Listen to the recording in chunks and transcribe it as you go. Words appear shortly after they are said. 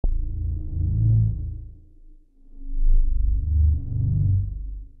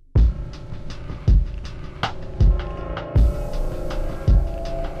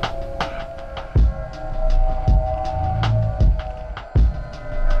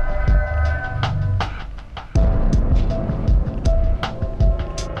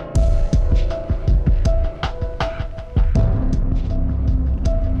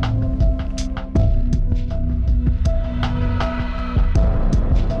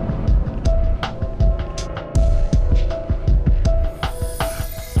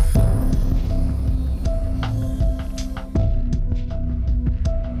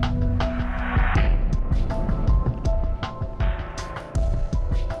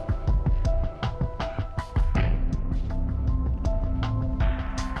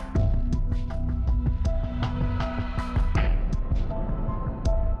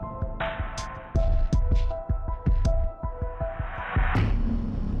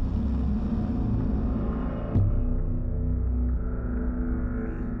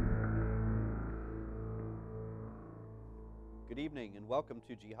evening and welcome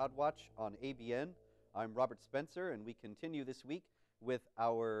to Jihad Watch on ABN. I'm Robert Spencer, and we continue this week with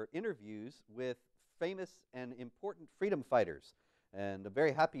our interviews with famous and important freedom fighters. And I'm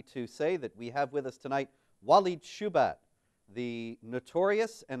very happy to say that we have with us tonight Walid Shoebat, the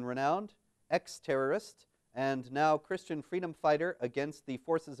notorious and renowned ex-terrorist and now Christian freedom fighter against the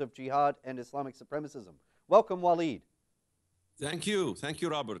forces of jihad and Islamic supremacism. Welcome, Walid. Thank you. Thank you,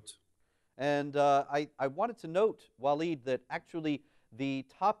 Robert. And I wanted to note, Walid, that actually the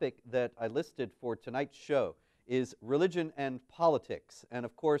topic that I listed for tonight's show is religion and politics. And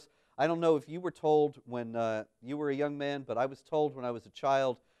of course, I don't know if you were told when you were a young man, but I was told when I was a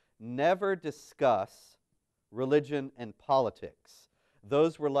child, never discuss religion and politics.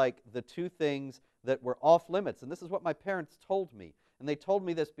 Those were like the two things that were off limits. And this is what my parents told me. And they told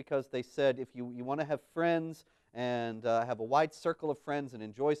me this because they said, if you want to have friends and have a wide circle of friends and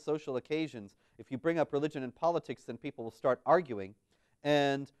enjoy social occasions, if you bring up religion and politics, then people will start arguing,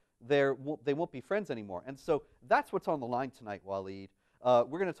 and they won't be friends anymore. And so that's what's on the line tonight, Walid. We're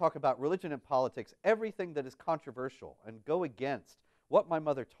going to talk about religion and politics, everything that is controversial, and go against what my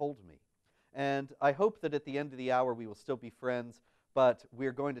mother told me. And I hope that at the end of the hour we will still be friends, but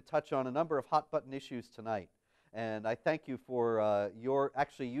we're going to touch on a number of hot-button issues tonight. And I thank you for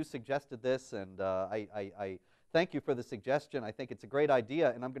you suggested this, and I thank you for the suggestion. I think it's a great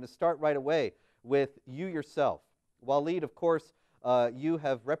idea, and I'm going to start right away with you yourself. Walid, of course, you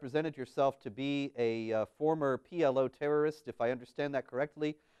have represented yourself to be a former PLO terrorist, if I understand that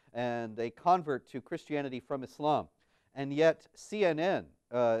correctly, and a convert to Christianity from Islam. And yet CNN,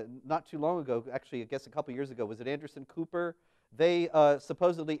 not too long ago, actually I guess a couple years ago, was it Anderson Cooper? They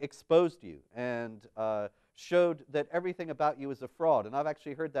supposedly exposed you and showed that everything about you is a fraud. And I've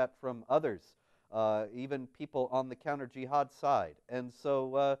actually heard that from others, even people on the counter-jihad side. And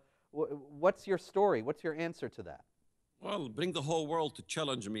so what's your story? What's your answer to that? Well, bring the whole world to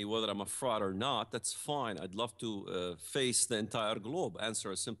challenge me whether I'm a fraud or not. That's fine. I'd love to face the entire globe, answer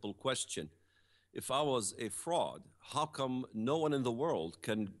a simple question. If I was a fraud, how come no one in the world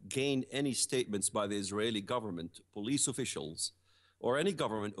can gain any statements by the Israeli government, police officials, or any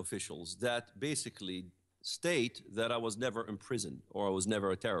government officials that basically state that I was never imprisoned or I was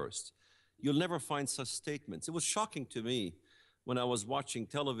never a terrorist? You'll never find such statements. It was shocking to me when I was watching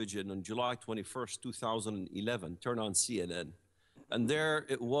television on July 21st, 2011, turn on CNN. And there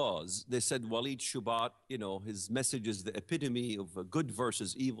it was. They said Walid Shoebat, his message is the epitome of good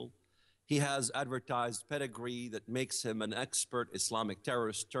versus evil. He has advertised pedigree that makes him an expert Islamic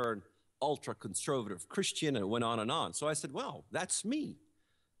terrorist turned ultra-conservative Christian, and it went on and on. So I said, well, that's me.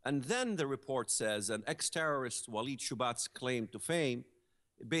 And then the report says an ex-terrorist, Walid Shoebat's claim to fame,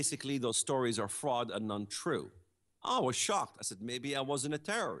 basically those stories are fraud and untrue. I was shocked. I said, maybe I wasn't a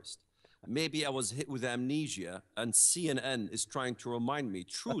terrorist. Maybe I was hit with amnesia, and CNN is trying to remind me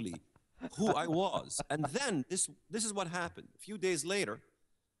truly who I was. And then this is what happened. A few days later,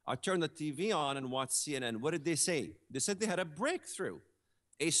 I turned the TV on and watched CNN. What did they say? They said they had a breakthrough.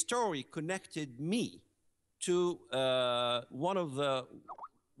 A story connected me to one of the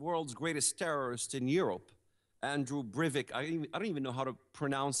world's greatest terrorists in Europe, Andrew Breivik. I don't even know how to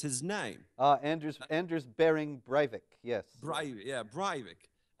pronounce his name. Anders Behring Breivik, yes. Breivik.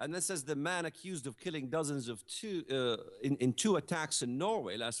 And this says the man accused of killing dozens of in two attacks in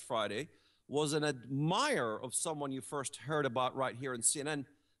Norway last Friday was an admirer of someone you first heard about right here in CNN,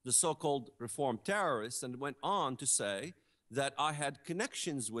 the so-called reformed terrorist, and went on to say that I had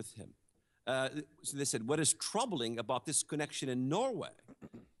connections with him. So they said, what is troubling about this connection in Norway?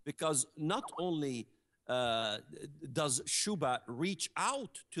 Because not only does Shoebat reach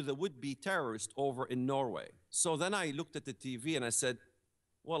out to the would-be terrorist over in Norway. So then I looked at the TV and I said,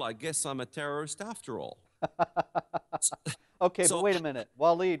 well, I guess I'm a terrorist after all. Okay, but wait a minute.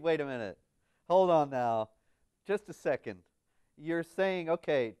 Walid, wait a minute. Hold on now. Just a second. You're saying,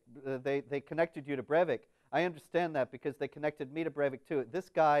 okay, they connected you to Breivik. I understand that because they connected me to Breivik too. This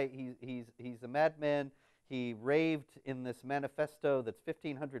guy, he's a madman. He raved in this manifesto that's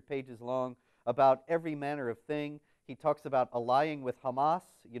 1,500 pages long about every manner of thing. He talks about allying with Hamas.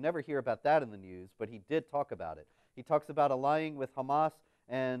 You never hear about that in the news, but he did talk about it. He talks about allying with Hamas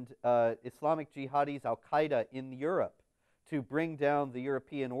and Islamic jihadis, Al-Qaeda in Europe to bring down the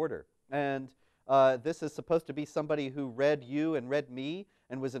European order. And this is supposed to be somebody who read you and read me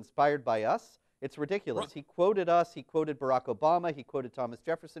and was inspired by us. It's ridiculous. Right. He quoted us. He quoted Barack Obama. He quoted Thomas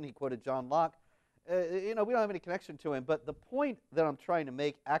Jefferson. He quoted John Locke. We don't have any connection to him. But the point that I'm trying to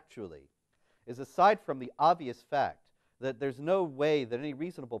make actually is, aside from the obvious fact that there's no way that any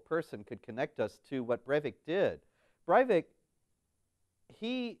reasonable person could connect us to what Breivik did. Breivik,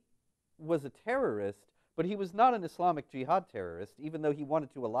 he was a terrorist but he was not an Islamic Jihad terrorist, even though he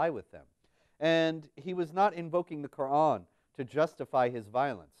wanted to ally with them. And he was not invoking the Quran to justify his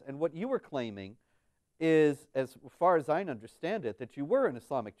violence. And what you were claiming is, as far as I understand it, that you were an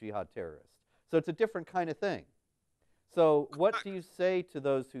Islamic Jihad terrorist. So it's a different kind of thing. So what do you say to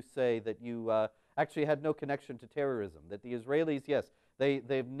those who say that you actually had no connection to terrorism? That the Israelis, yes,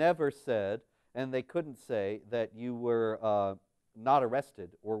 they've never said, and they couldn't say, that you were not arrested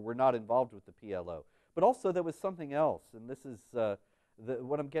or were not involved with the PLO. But also there was something else, and this is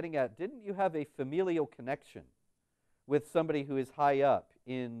what I'm getting at. Didn't you have a familial connection with somebody who is high up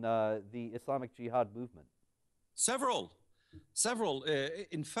in the Islamic Jihad movement? Several.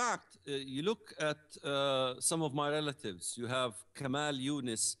 In fact, you look at some of my relatives. You have Kamal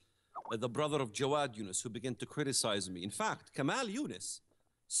Yunus, the brother of Jawad Yunus, who began to criticize me. In fact, Kamal Yunus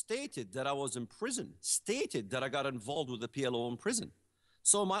stated that I was in prison, stated that I got involved with the PLO in prison.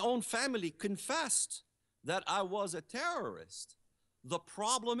 So my own family confessed that I was a terrorist. The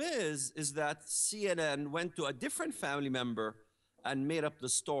problem is that CNN went to a different family member and made up the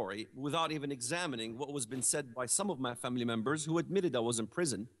story without even examining what was been said by some of my family members who admitted I was in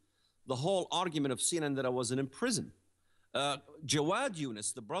prison. The whole argument of CNN that I wasn't in prison. Jawad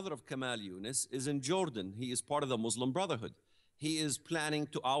Yunus, the brother of Kamal Yunus, is in Jordan. He is part of the Muslim Brotherhood. He is planning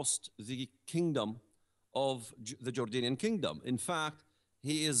to oust the kingdom of the Jordanian kingdom. In fact,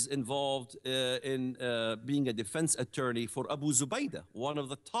 he is involved in being a defense attorney for Abu Zubaydah, one of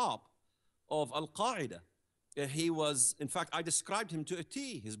the top of Al-Qaeda. He was, in fact, I described him to a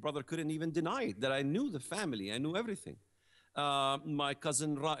T. His brother couldn't even deny it, that I knew the family, I knew everything. My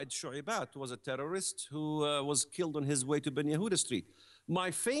cousin Ra'id Shu'aibat was a terrorist who was killed on his way to Ben Yehuda Street. My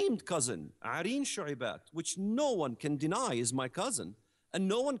famed cousin, Areen Shu'aibat, which no one can deny is my cousin, and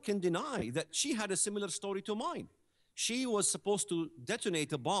no one can deny that she had a similar story to mine. She was supposed to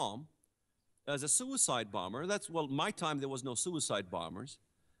detonate a bomb as a suicide bomber. That's, well, my time there was no suicide bombers.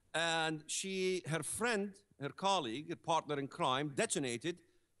 And her friend, her colleague, her partner in crime, detonated,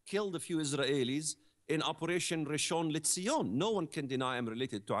 killed a few Israelis in Operation Rishon LeZion. No one can deny I'm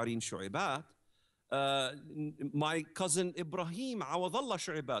related to Areen Shu'aibat. My cousin Ibrahim Awadallah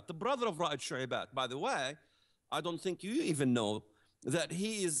Shu'aibat, the brother of Ra'id Shu'aibat. By the way, I don't think you even know that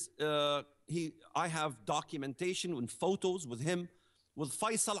he is, I have documentation and photos with him, with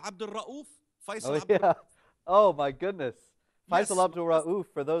Faisal Abdul Rauf. Oh, yeah. Oh, my goodness. Yes. Faisal Abdul Rauf,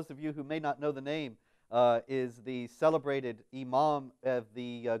 for those of you who may not know the name, is the celebrated imam of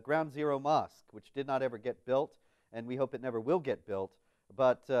the Ground Zero Mosque, which did not ever get built, and we hope it never will get built.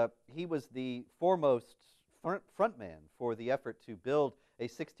 But he was the foremost frontman for the effort to build a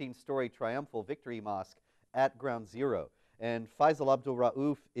 16-story triumphal victory mosque at Ground Zero. And Faisal Abdul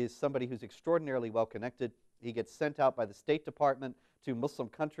Rauf is somebody who's extraordinarily well connected. He gets sent out by the State Department to Muslim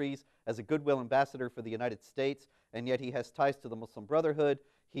countries as a goodwill ambassador for the United States, and yet he has ties to the Muslim Brotherhood.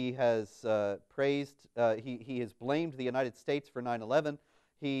 He has he has blamed the United States for 9/11.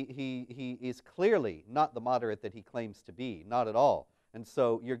 He is clearly not the moderate that he claims to be, not at all. And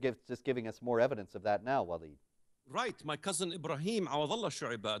so you're just giving us more evidence of that now, Walid. Right. My cousin Ibrahim Awadallah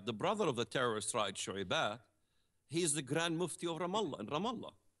Shu'aibat, the brother of the terrorist Ra'id Shu'aibat, he is the Grand Mufti of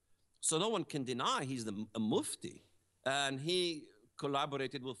Ramallah. So no one can deny he's a Mufti. And he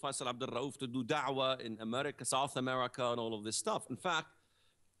collaborated with Faisal Abdul Rauf to do da'wah in America, South America, and all of this stuff. In fact,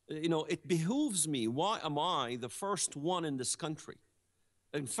 you know, it behooves me. Why am I the first one in this country?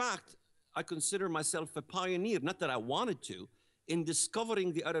 In fact, I consider myself a pioneer, not that I wanted to, in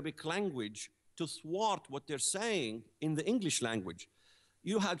discovering the Arabic language to thwart what they're saying in the English language.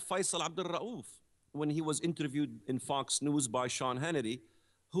 You had Faisal Abdul Rauf when he was interviewed in Fox News by Sean Hannity,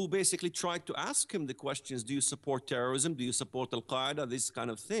 who basically tried to ask him the questions, do you support terrorism? Do you support Al-Qaeda? These kind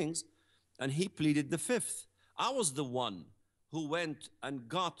of things. And he pleaded the fifth. I was the one who went and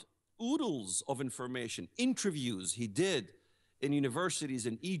got oodles of information, interviews he did in universities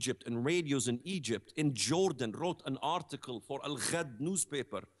in Egypt and radios in Egypt, in Jordan, wrote an article for Al-Ghad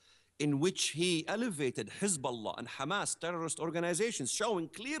newspaper in which he elevated Hezbollah and Hamas terrorist organizations, showing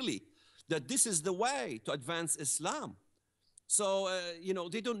clearly that this is the way to advance Islam. So, you know,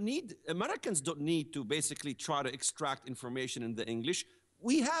 Americans don't need to basically try to extract information in the English.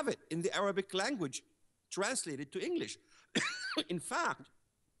 We have it in the Arabic language, translated to English. In fact,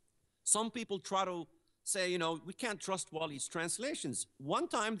 some people try to say, you know, we can't trust Walid's translations. One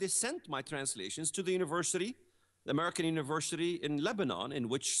time they sent my translations to the university, the American University in Lebanon, in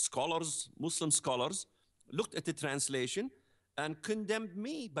which scholars, Muslim scholars, looked at the translation and condemned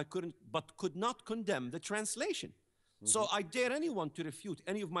me, but could not condemn the translation. So I dare anyone to refute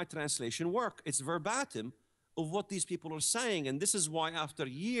any of my translation work. It's verbatim of what these people are saying. And this is why after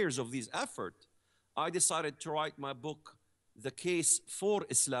years of these efforts, I decided to write my book, The Case for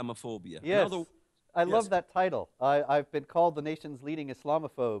Islamophobia. In Yes, other, I love yes, that title. I've been called the nation's leading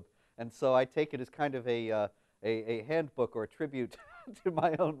Islamophobe, and so I take it as kind of a handbook or a tribute to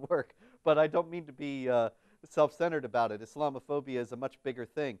my own work. But I don't mean to be self-centered about it. Islamophobia is a much bigger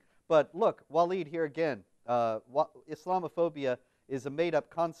thing. But look, Waleed, here again, Islamophobia is a made-up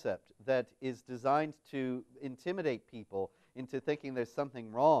concept that is designed to intimidate people into thinking there's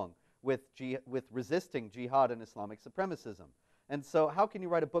something wrong with resisting jihad and Islamic supremacism. And so how can you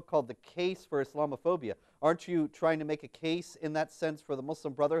write a book called The Case for Islamophobia? Aren't you trying to make a case in that sense for the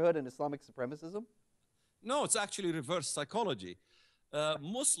Muslim Brotherhood and Islamic supremacism? no, it's actually reverse psychology.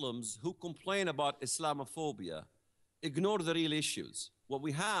 Muslims who complain about Islamophobia ignore the real issues. What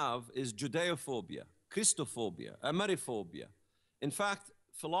we have is Judeophobia, Christophobia, Ameriphobia. In fact,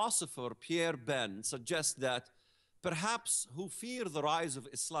 philosopher Pierre Ben suggests that perhaps who fear the rise of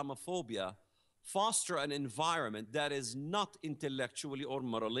Islamophobia foster an environment that is not intellectually or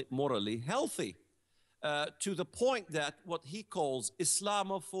morally healthy, to the point that what he calls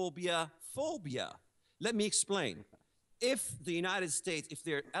Islamophobia phobia. Let me explain. If the United States, if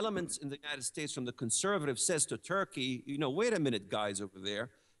there are elements in the United States from the conservative says to Turkey, you know, wait a minute, guys over there,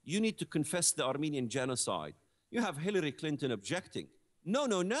 you need to confess the Armenian genocide. You have Hillary Clinton objecting. No,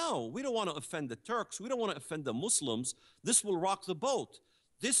 no, no, we don't want to offend the Turks. We don't want to offend the Muslims. This will rock the boat.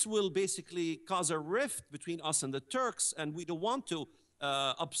 This will basically cause a rift between us and the Turks, and we don't want to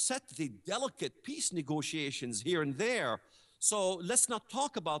upset the delicate peace negotiations here and there. So let's not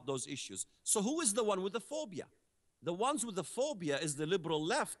talk about those issues. So who is the one with the phobia? The ones with the phobia is the liberal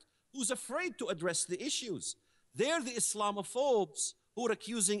left, who's afraid to address the issues. They're the Islamophobes who are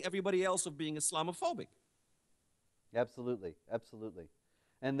accusing everybody else of being Islamophobic. Absolutely, absolutely.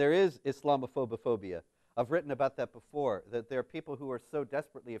 And there is Islamophobia. I've written about that before, that there are people who are so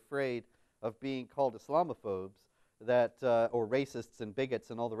desperately afraid of being called Islamophobes that, or racists and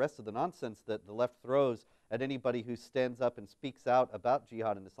bigots and all the rest of the nonsense that the left throws at anybody who stands up and speaks out about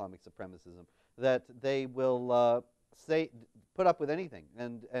jihad and Islamic supremacism, that they will put up with anything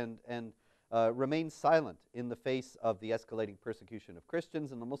and remain silent in the face of the escalating persecution of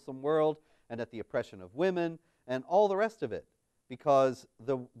Christians in the Muslim world and at the oppression of women and all the rest of it, because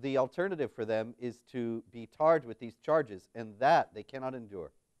the alternative for them is to be tarred with these charges, and that they cannot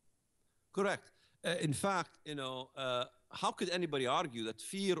endure. Correct. In fact, you know, how could anybody argue that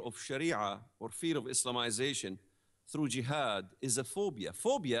fear of Sharia or fear of Islamization through jihad is a phobia?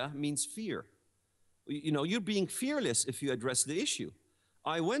 Phobia means fear. You know, you're being fearless if you address the issue.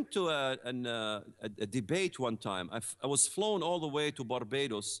 I went to a debate one time. I was flown all the way to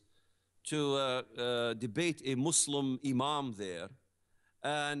Barbados to debate a Muslim imam there,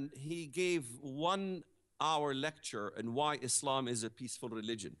 and he gave 1 hour lecture on why Islam is a peaceful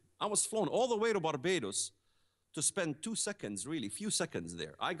religion. I was flown all the way to Barbados to spend 2 seconds, really, few seconds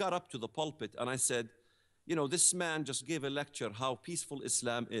there. I got up to the pulpit and I said, you know, this man just gave a lecture how peaceful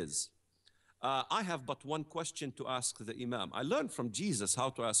Islam is. I have but one question to ask the imam. I learned from Jesus how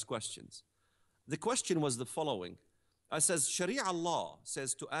to ask questions. The question was the following. I says, Sharia law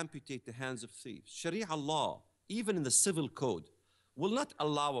says to amputate the hands of thieves. Sharia law, even in the civil code, will not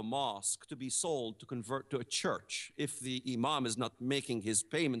allow a mosque to be sold to convert to a church if the imam is not making his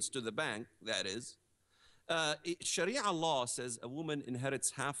payments to the bank, that is. Sharia law says a woman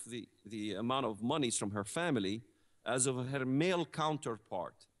inherits half the amount of monies from her family as of her male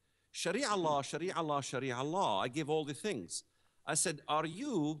counterpart. Sharia law, Sharia law, Sharia law. I give all the things. I said, are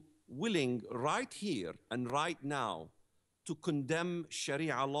you willing right here and right now to condemn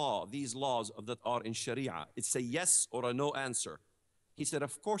Sharia law, these laws that are in Sharia? It's a yes or a no answer. He said,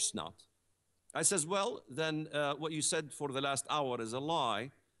 of course not. I says, well, then what you said for the last hour is a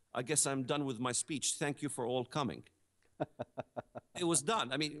lie. I guess I'm done with my speech. Thank you for all coming. It was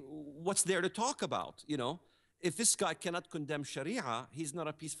done. I mean, what's there to talk about, you know? If this guy cannot condemn Sharia, he's not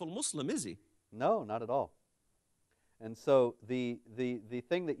a peaceful Muslim, is he? No, not at all. And so the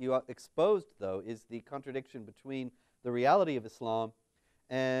thing that you exposed, though, is the contradiction between the reality of Islam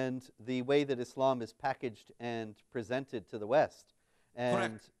and the way that Islam is packaged and presented to the West. And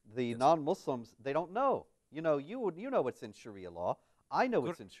Correct. the Yes. non-Muslims, they don't know. You know, you know what's in Sharia law. I know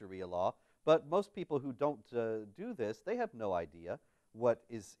what's in Sharia law. But most people who don't do this, they have no idea what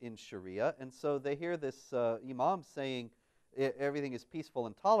is in Sharia. And so they hear this imam saying everything is peaceful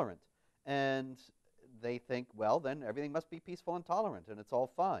and tolerant. And they think, well, then everything must be peaceful and tolerant, and it's all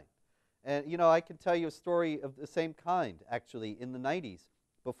fine. And, you know, I can tell you a story of the same kind, actually, in the 90s,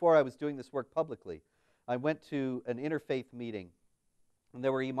 before I was doing this work publicly. I went to an interfaith meeting, and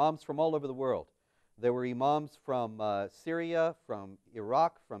there were imams from all over the world. There were imams from Syria, from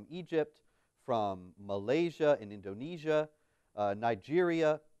Iraq, from Egypt, from Malaysia and Indonesia,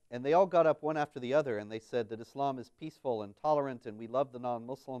 Nigeria, and they all got up one after the other and they said that Islam is peaceful and tolerant and we love the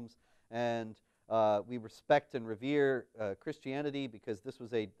non-Muslims and we respect and revere Christianity because this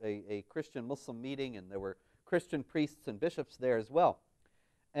was a Christian-Muslim meeting and there were Christian priests and bishops there as well.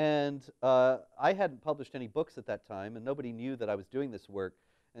 And I hadn't published any books at that time and nobody knew that I was doing this work.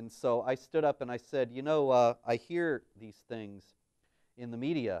 And so I stood up and I said, you know, I hear these things in the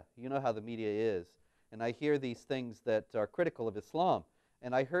media. You know how the media is. And I hear these things that are critical of Islam.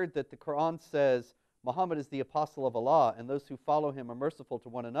 And I heard that the Quran says Muhammad is the apostle of Allah and those who follow him are merciful to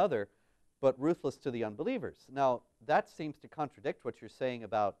one another but ruthless to the unbelievers. Now, that seems to contradict what you're saying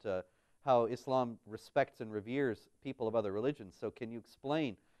about how Islam respects and reveres people of other religions. So can you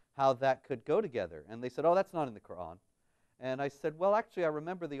explain how that could go together? And they said, oh, that's not in the Quran. And I said, well, actually, I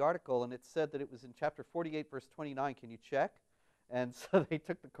remember the article, and it said that it was in chapter 48, verse 29. Can you check? And so they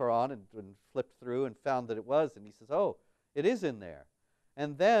took the Quran and flipped through and found that it was. And he says, oh, it is in there.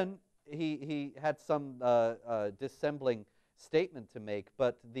 And then he had some dissembling statement to make,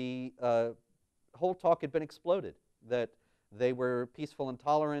 but the whole talk had been exploded, that they were peaceful and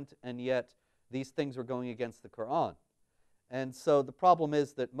tolerant, and yet these things were going against the Quran. And so the problem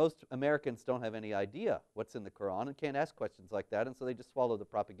is that most Americans don't have any idea what's in the Quran and can't ask questions like that, and so they just swallow the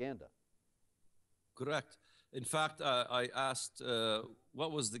propaganda. Correct. In fact, I asked,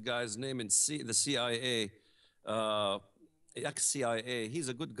 what was the guy's name in the CIA, ex-CIA. He's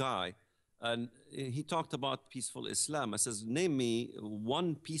a good guy. And he talked about peaceful Islam. I says, name me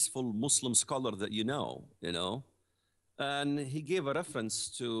one peaceful Muslim scholar that you know. And he gave a reference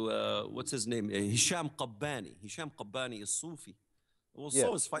to, what's his name? Hisham Qabbani. Hisham Qabbani is Sufi. Well, yes.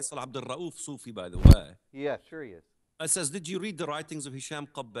 So is Faisal Abdul Rauf Sufi, by the way. Yeah, sure he is. I says, did you read the writings of Hisham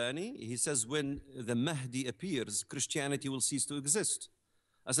Qabbani? He says, when the Mahdi appears, Christianity will cease to exist.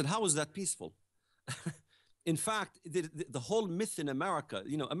 I said, how is that peaceful? In fact, the whole myth in America,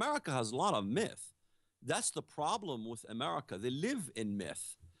 America has a lot of myth. That's the problem with America. They live in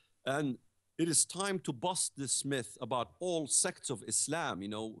myth. And it is time to bust this myth about all sects of Islam.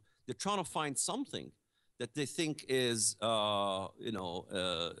 They're trying to find something that they think is,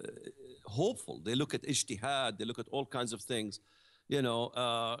 hopeful. They look at ijtihad. They look at all kinds of things, Yeah,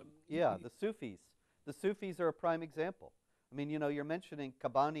 the Sufis. The Sufis are a prime example. I mean, you're mentioning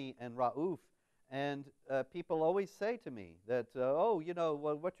Qabbani and Rauf, and people always say to me that,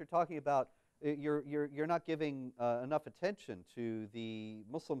 well, what you're talking about, you're not giving enough attention to the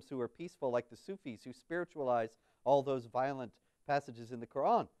Muslims who are peaceful, like the Sufis, who spiritualize all those violent passages in the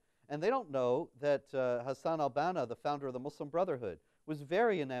Quran. And they don't know that Hassan al-Banna, the founder of the Muslim Brotherhood, was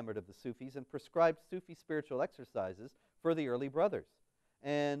very enamored of the Sufis and prescribed Sufi spiritual exercises for the early brothers.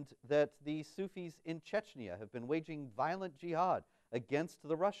 And that the Sufis in Chechnya have been waging violent jihad against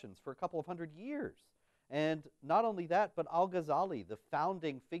the Russians for a couple of hundred years. And not only that, but Al-Ghazali, the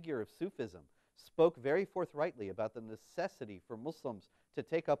founding figure of Sufism, spoke very forthrightly about the necessity for Muslims to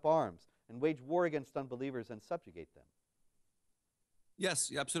take up arms and wage war against unbelievers and subjugate them.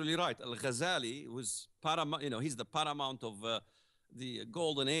 Yes, you're absolutely right. Al-Ghazali was paramount, he's the paramount of the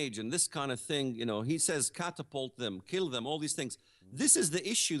golden age and this kind of thing. He says catapult them, kill them, all these things. This is the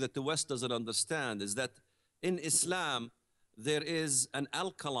issue that the West doesn't understand, is that in Islam, there is an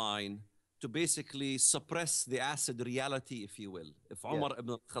alkaline to basically suppress the acid reality, if you will. If Umar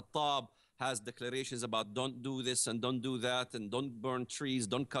ibn al-Khattab has declarations about don't do this and don't do that and don't burn trees,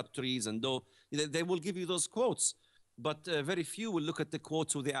 don't cut trees, and they will give you those quotes. But very few will look at the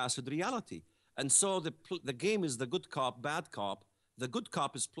quotes with the acid reality. And so the game is the good cop, bad cop. The good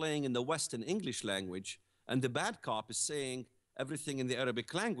cop is playing in the Western English language, and the bad cop is saying everything in the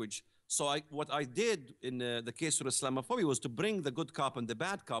Arabic language. So what I did in the case of Islamophobia was to bring the good cop and the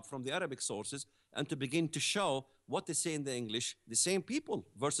bad cop from the Arabic sources and to begin to show what they say in the English, the same people,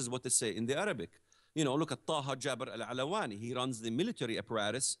 versus what they say in the Arabic. Look at Taha Jabir al-Alawani. He runs the military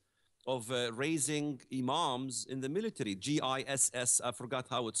apparatus of raising imams in the military. GISS, I forgot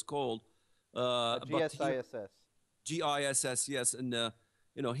how it's called. GSISS. GISS, yes. And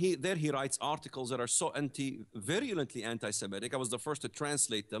he writes articles that are so virulently anti-Semitic. I was the first to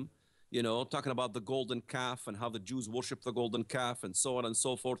translate them, talking about the golden calf and how the Jews worship the golden calf and so on and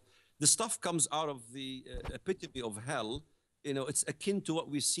so forth. The stuff comes out of the epitome of hell. It's akin to what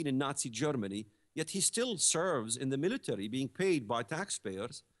we've seen in Nazi Germany, yet he still serves in the military, being paid by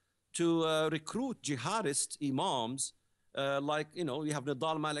taxpayers to recruit jihadist imams like, you have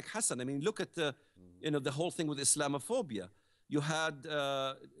Nidal Malik Hassan. I mean, look at the whole thing with Islamophobia. You had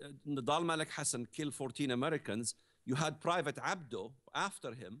Nidal Malik Hassan kill 14 Americans. You had Private Abdo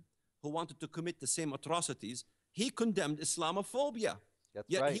after him, who wanted to commit the same atrocities. He condemned Islamophobia. That's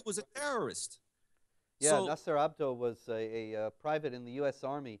Yet he right. was a terrorist. Yeah, So Nasser Abdo was a private in the U.S.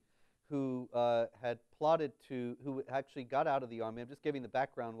 Army who had plotted to, who actually got out of the Army. I'm just giving the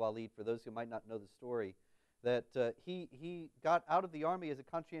background, Waleed, for those who might not know the story, that he got out of the Army as a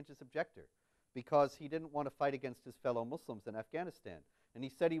conscientious objector because he didn't want to fight against his fellow Muslims in Afghanistan. And he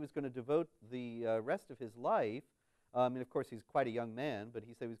said he was going to devote the rest of his life, and of course he's quite a young man, but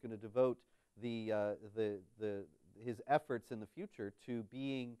he said he was going to devote his efforts in the future to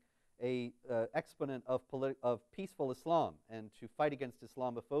being a exponent of peaceful Islam and to fight against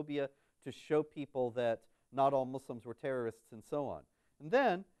Islamophobia, to show people that not all Muslims were terrorists and so on. And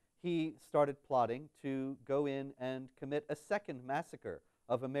then he started plotting to go in and commit a second massacre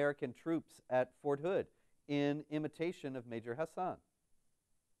of American troops at Fort Hood in imitation of Major Hassan.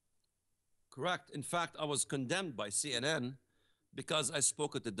 correct. In fact, I was condemned by CNN because I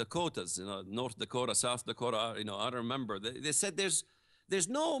spoke at the Dakotas, North Dakota, South Dakota. I remember they said there's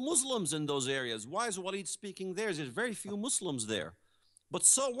no Muslims in those areas. Why is Waleed speaking there? There's very few Muslims there. But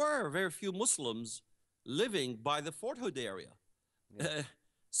so were very few Muslims living by the Fort Hood area. Yeah.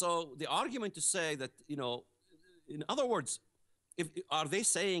 So the argument to say that, in other words, are they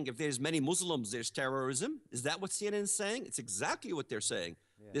saying if there's many Muslims, there's terrorism? Is that what CNN is saying? It's exactly what they're saying.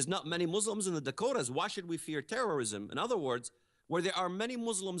 Yeah. There's not many Muslims in the Dakotas. Why should we fear terrorism? In other words, where there are many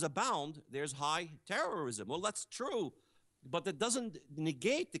Muslims abound, there's high terrorism. Well, that's true, but that doesn't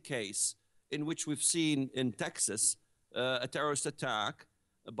negate the case in which we've seen in Texas a terrorist attack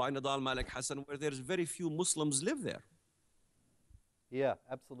by Nadal Malik Hassan, where there's very few Muslims live there. Yeah,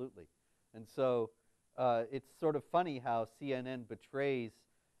 absolutely. And so it's sort of funny how CNN betrays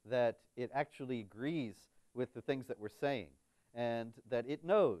that it actually agrees with the things that we're saying, and that it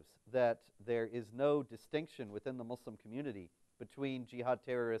knows that there is no distinction within the Muslim community between jihad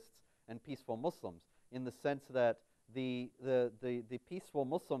terrorists and peaceful Muslims, in the sense that the peaceful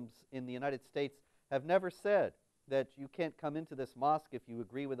Muslims in the United States have never said that you can't come into this mosque if you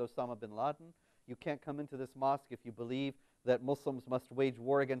agree with Osama bin Laden, you can't come into this mosque if you believe that Muslims must wage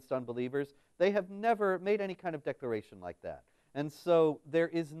war against unbelievers. They have never made any kind of declaration like that. And so there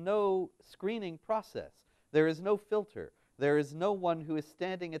is no screening process. There is no filter. There is no one who is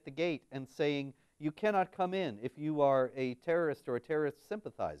standing at the gate and saying, you cannot come in if you are a terrorist or a terrorist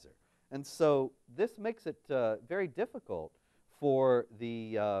sympathizer. And so this makes it very difficult for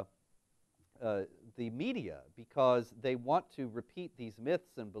the media, because they want to repeat these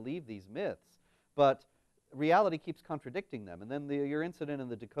myths and believe these myths, but reality keeps contradicting them. And then your incident in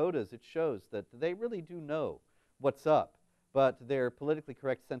the Dakotas, it shows that they really do know what's up, but their politically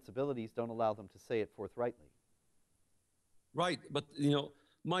correct sensibilities don't allow them to say it forthrightly. Right, but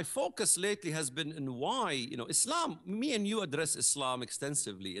my focus lately has been in why, Islam, me and you address Islam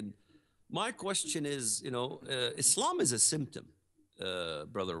extensively, and my question is, Islam is a symptom,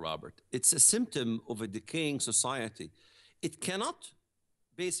 Brother Robert. It's a symptom of a decaying society. It cannot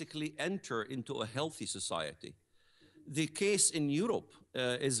basically enter into a healthy society. The case in Europe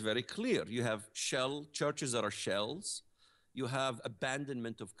is very clear. You have churches that are shells. You have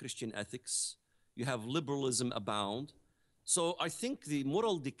abandonment of Christian ethics. You have liberalism abound. So I think the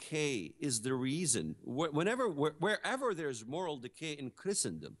moral decay is the reason. Wherever there's moral decay in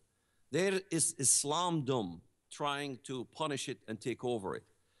Christendom, there is Islamdom trying to punish it and take over it.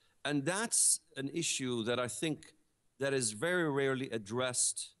 And that's an issue that I think that is very rarely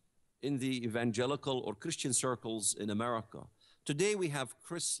addressed in the evangelical or Christian circles in America. Today we have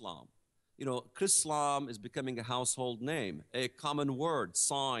Chrislam. Chrislam is becoming a household name, a common word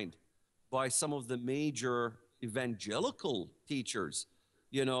signed by some of the major evangelical teachers.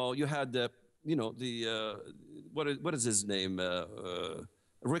 You had what is his name?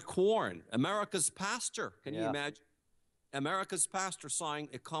 Rick Warren, America's pastor. Can you imagine? America's pastor signing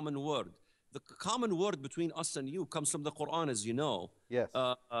a common word. The common word between us and you comes from the Quran, as you know. Yes.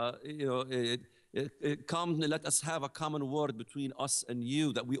 Come, let us have a common word between us and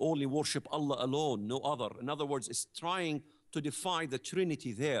you, that we only worship Allah alone, no other. In other words, it's trying to define the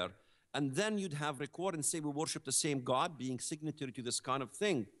Trinity there. And then you'd have record and say we worship the same God, being signatory to this kind of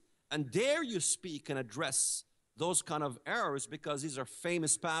thing. And dare you speak and address those kind of errors, because these are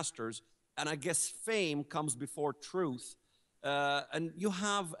famous pastors, and I guess fame comes before truth. And you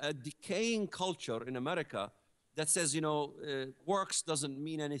have a decaying culture in America that says, works doesn't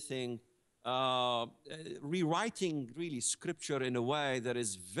mean anything. Rewriting really scripture in a way that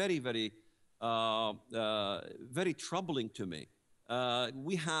is very, very, very troubling to me.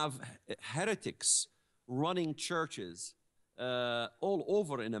 We have heretics running churches all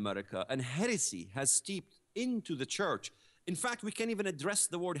over in America, and heresy has steeped into the church. In fact, we can't even address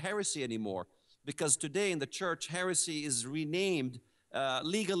the word heresy anymore, because today in the church, heresy is renamed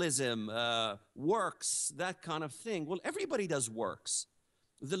legalism, works, that kind of thing. Well, everybody does works.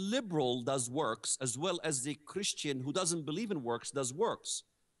 The liberal does works, as well as the Christian who doesn't believe in works does works.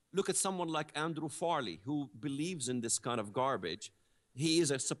 Look at someone like Andrew Farley, who believes in this kind of garbage. He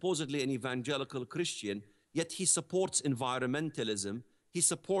is supposedly an evangelical Christian, yet he supports environmentalism. He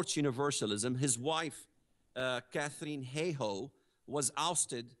supports universalism. His wife, Catherine Hayhoe, was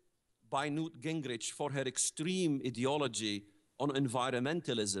ousted by Newt Gingrich for her extreme ideology on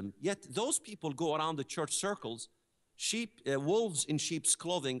environmentalism. Yet those people go around the church circles, wolves in sheep's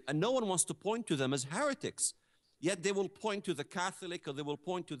clothing, and no one wants to point to them as heretics. Yet they will point to the Catholic, or they will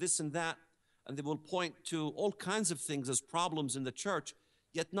point to this and that, and they will point to all kinds of things as problems in the church,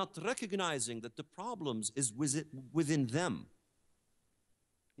 yet not recognizing that the problems is within them.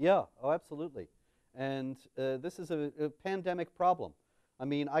 Yeah, oh, absolutely. And this is a pandemic problem. I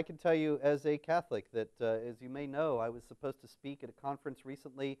mean, I can tell you as a Catholic that, as you may know, I was supposed to speak at a conference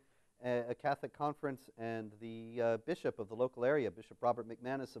recently, a Catholic conference, and the bishop of the local area, Bishop Robert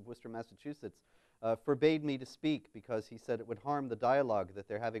McManus of Worcester, Massachusetts, forbade me to speak because he said it would harm the dialogue that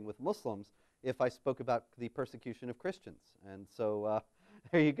they're having with Muslims if I spoke about the persecution of Christians. And so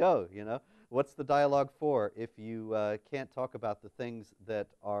there you go, you know. What's the dialogue for if you can't talk about the things that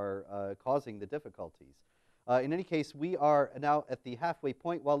are causing the difficulties? In any case, we are now at the halfway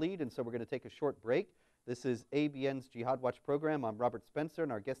point, Waleed, and so we're going to take a short break. This is ABN's Jihad Watch program. I'm Robert Spencer,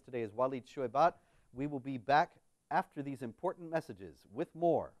 and our guest today is Waleed Shoaibat. We will be back after these important messages with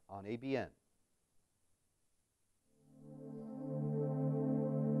more on ABN.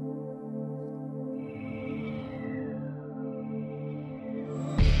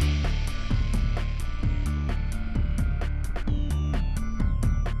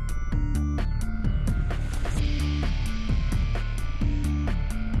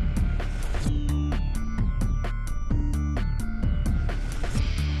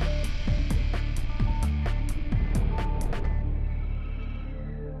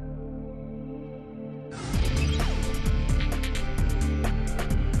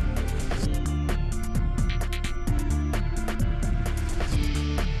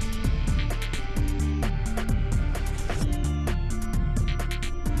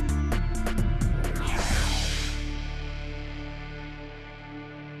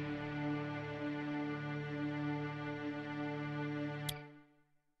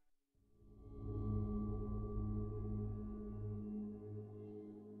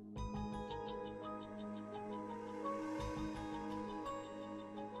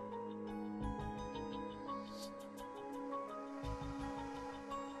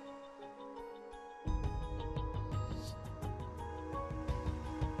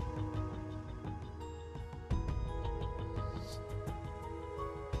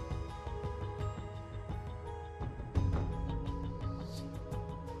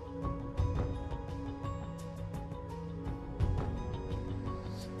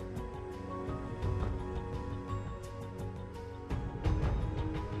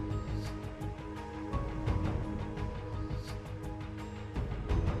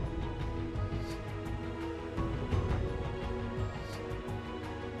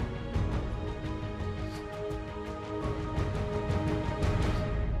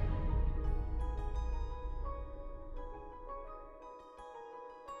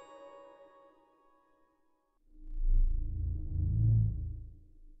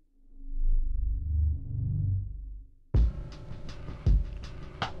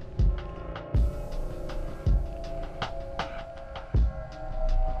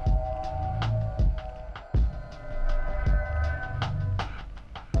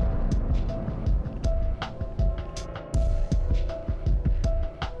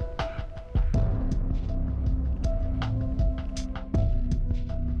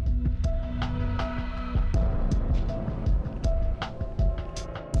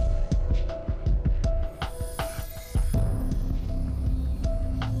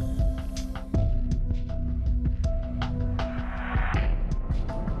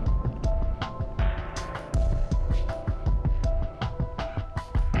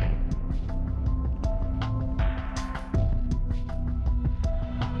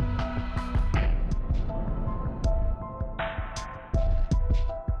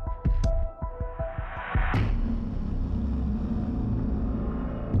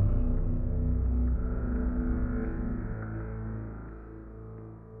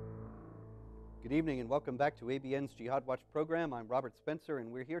 Good evening and welcome back to ABN's Jihad Watch program. I'm Robert Spencer, and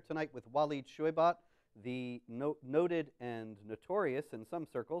we're here tonight with Waleed Shoaibat, the noted and notorious in some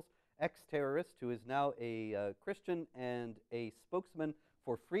circles ex-terrorist who is now a Christian and a spokesman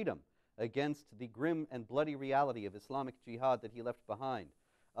for freedom. against the grim and bloody reality of Islamic jihad that he left behind.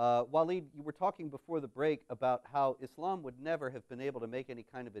 Waleed, you were talking before the break about how Islam would never have been able to make any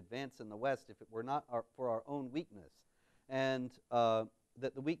kind of advance in the West if it were not for our own weakness, and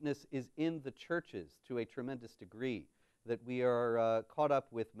that the weakness is in the churches to a tremendous degree, that we are caught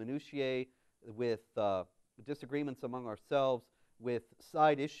up with minutiae, with disagreements among ourselves, with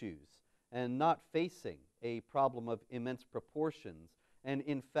side issues, and not facing a problem of immense proportions. And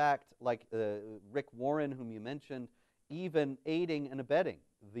in fact, like Rick Warren, whom you mentioned, even aiding and abetting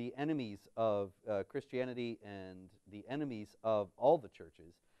the enemies of Christianity and the enemies of all the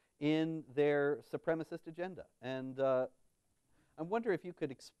churches in their supremacist agenda. And I wonder if you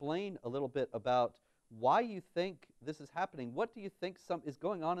could explain a little bit about why you think this is happening. What do you think is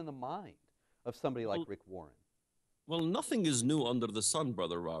going on in the mind of somebody like Rick Warren? Well, nothing is new under the sun,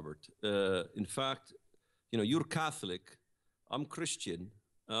 Brother Robert. In fact, you know, you're Catholic, I'm Christian.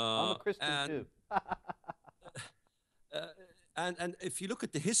 I'm a Christian too. And if you look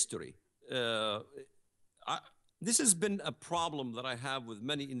at the history, this has been a problem that I have with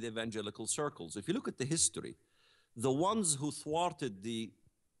many in the evangelical circles. If you look at the history, the ones who thwarted the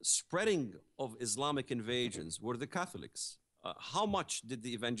spreading of Islamic invasions were the Catholics. How much did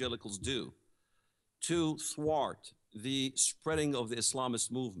the evangelicals do to thwart the spreading of the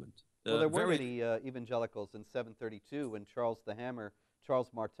Islamist movement? Well, there were many evangelicals in 732 when Charles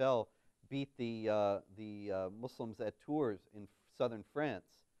Martel, beat the Muslims at Tours in southern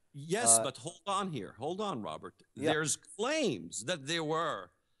France. Yes, but hold on, Robert. Yeah. There's claims that there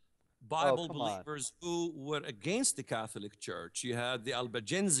were Bible believers who were against the Catholic Church. You had the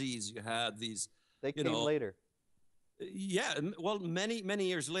Albigenses, you had these. They came later. Yeah, well, many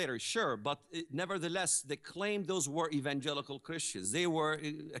years later, sure, but nevertheless, they claimed those were evangelical Christians. They were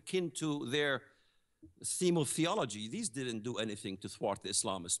akin to their theme of theology. These didn't do anything to thwart the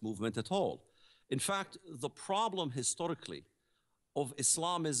Islamist movement at all. In fact, the problem historically of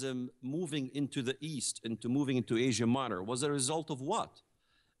Islamism moving into the East, moving into Asia Minor, was a result of what?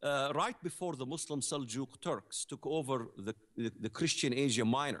 Right before the Muslim Seljuk Turks took over the Christian Asia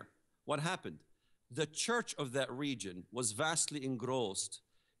Minor, what happened? The church of that region was vastly engrossed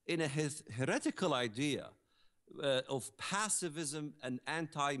in a heretical idea of pacifism and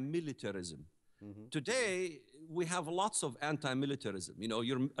anti-militarism. Mm-hmm. Today, we have lots of anti-militarism. You know,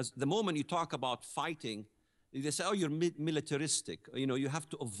 the moment you talk about fighting, they say, oh, you're militaristic. You know, you have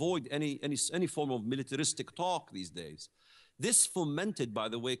to avoid any form of militaristic talk these days. This fomented, by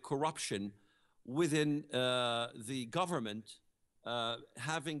the way, corruption within the government,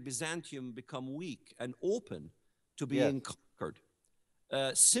 having Byzantium become weak and open to being conquered.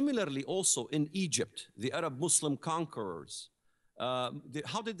 Similarly, also in Egypt, the Arab Muslim conquerors,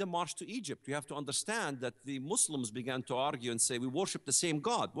 how did they march to Egypt? You have to understand that the Muslims began to argue and say, we worship the same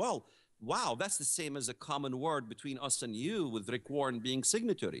God. Well, wow, that's the same as a common word between us and you, with Rick Warren being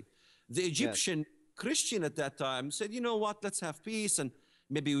signatory. The Egyptian Christian at that time said, you know what, let's have peace, and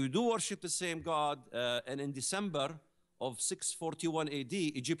maybe we do worship the same God. And in December of 641 AD,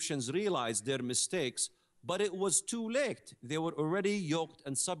 Egyptians realized their mistakes, but it was too late. They were already yoked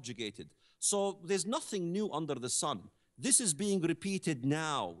and subjugated. So there's nothing new under the sun. This is being repeated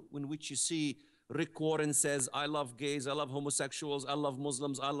now, in which you see Rick Warren says, I love gays, I love homosexuals, I love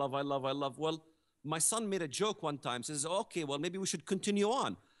Muslims, I love. Well, my son made a joke one time, says, okay, well, maybe we should continue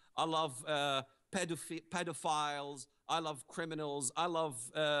on. I love pedophiles, I love criminals, I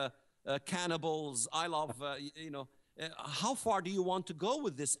love cannibals, I love, you know. How far do you want to go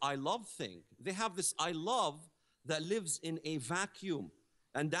with this I love thing? They have this I love that lives in a vacuum,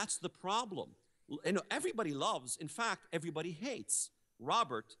 and that's the problem. You know, everybody loves. In fact, everybody hates.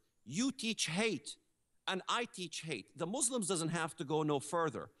 Robert, you teach hate, and I teach hate. The Muslims doesn't have to go no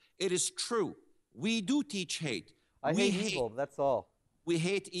further. It is true. We do teach hate. I hate evil, that's all. We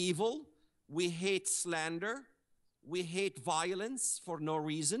hate evil. We hate slander. We hate violence for no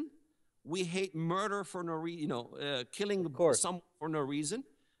reason. We hate murder for no reason, you know, killing someone for no reason.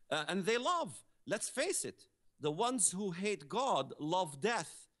 And they love. Let's face it. The ones who hate God love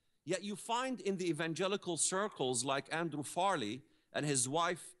death. Yet you find in the evangelical circles like Andrew Farley and his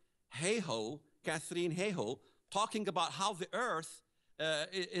wife, Catherine Hayhoe, talking about how the earth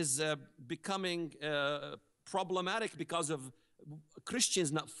is becoming problematic because of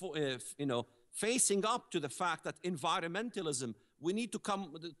Christians not, you know, facing up to the fact that environmentalism, we need to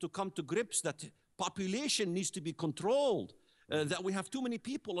come to grips that population needs to be controlled, that we have too many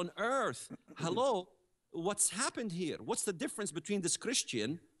people on earth. Hello, what's happened here? What's the difference between this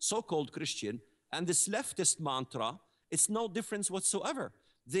Christian, so-called Christian, and this leftist mantra? It's no difference whatsoever.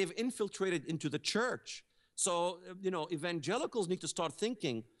 They've infiltrated into the church. So, you know, evangelicals need to start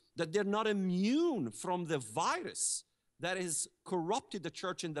thinking that they're not immune from the virus that has corrupted the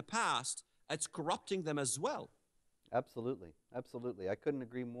church in the past. It's corrupting them as well. Absolutely, absolutely. I couldn't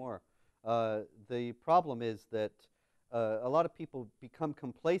agree more. The problem is that a lot of people become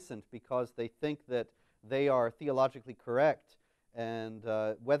complacent because they think that they are theologically correct, and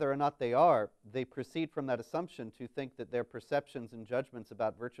whether or not they are, they proceed from that assumption to think that their perceptions and judgments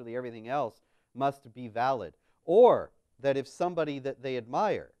about virtually everything else must be valid. Or that if somebody that they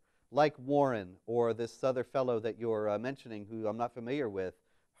admire, like Warren or this other fellow that you're mentioning, who I'm not familiar with,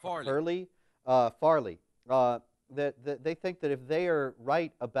 Farley. Farley, that they think that if they are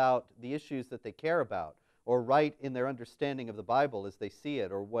right about the issues that they care about, or right in their understanding of the Bible as they see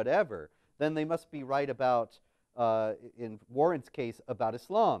it, or whatever, then they must be right about, in Warren's case, about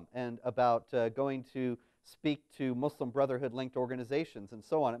Islam and about going to speak to Muslim Brotherhood-linked organizations and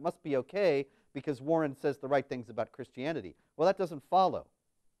so on. It must be okay because Warren says the right things about Christianity. Well, that doesn't follow.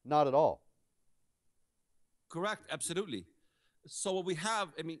 Not at all. Correct, absolutely. So what we have,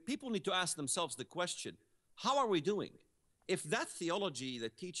 I mean, people need to ask themselves the question, how are we doing? If that theology,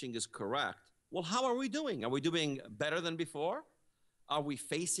 that teaching is correct, well, how are we doing? Are we doing better than before? Are we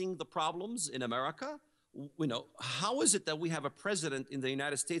facing the problems in America? You know, how is it that we have a president in the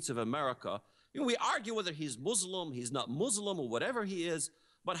United States of America? You know, we argue whether he's Muslim, he's not Muslim, or whatever he is,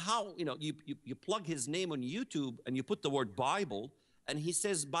 but how, you know, you plug his name on YouTube and you put the word Bible, and he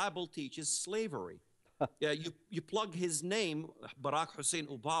says Bible teaches slavery. Yeah, you plug his name, Barack Hussein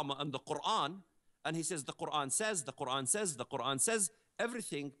Obama, and the Quran, and he says the Quran says, the Quran says, the Quran says,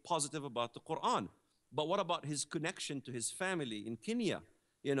 everything positive about the Quran. But what about his connection to his family in Kenya?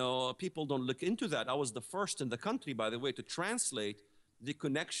 You know, people don't look into that. I was the first in the country, by the way, to translate the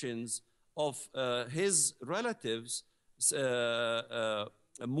connections of his relatives,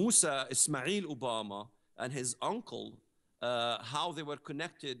 Musa Ismail Obama and his uncle, how they were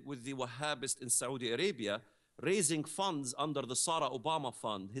connected with the Wahhabists in Saudi Arabia, raising funds under the Sarah Obama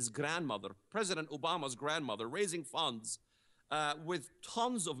Fund, his grandmother, President Obama's grandmother, raising funds with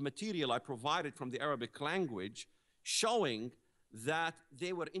tons of material I provided from the Arabic language, showing that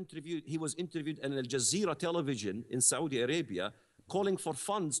they were interviewed. He was interviewed in Al Jazeera television in Saudi Arabia, calling for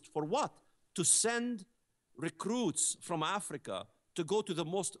funds for what? To send recruits from Africa to go to the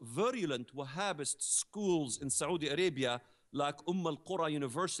most virulent Wahhabist schools in Saudi Arabia, like Al-Qura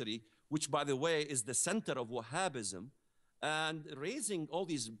University, which, by the way, is the center of Wahhabism, and raising all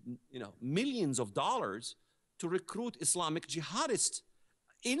these, you know, millions of dollars to recruit Islamic jihadists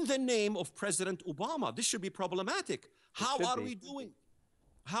in the name of President Obama. This should be problematic. How are we doing?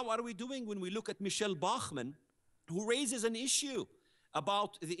 How are we doing when we look at Michelle Bachmann, who raises an issue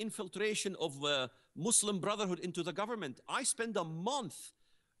about the infiltration of Muslim Brotherhood into the government? I spend a month,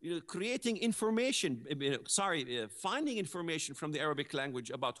 you know, creating information, finding information from the Arabic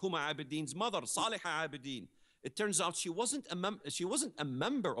language about Huma Abedin's mother, Salihah Abedin. It turns out she wasn't a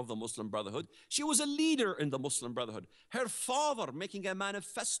member of the Muslim Brotherhood. She was a leader in the Muslim Brotherhood. Her father making a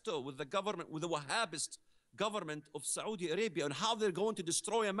manifesto with the government, with the Wahhabist government of Saudi Arabia, on how they're going to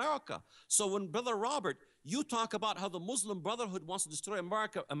destroy America. So when, Brother Robert, you talk about how the Muslim Brotherhood wants to destroy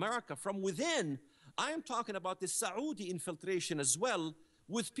America from within, I am talking about the Saudi infiltration as well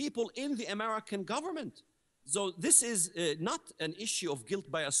with people in the American government. So this is not an issue of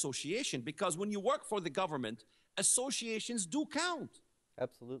guilt by association, because when you work for the government, associations do count.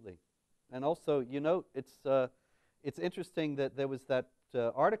 Absolutely. And also, you know, it's interesting that there was that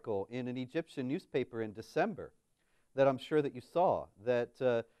article in an Egyptian newspaper in December that I'm sure that you saw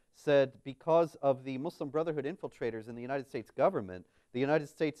that said because of the Muslim Brotherhood infiltrators in the United States government, the United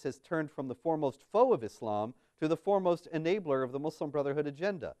States has turned from the foremost foe of Islam to the foremost enabler of the Muslim Brotherhood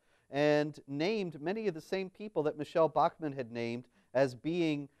agenda, and named many of the same people that Michelle Bachmann had named as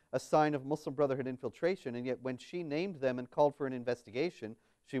being a sign of Muslim Brotherhood infiltration, and yet when she named them and called for an investigation,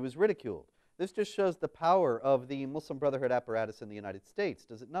 she was ridiculed. This just shows the power of the Muslim Brotherhood apparatus in the United States,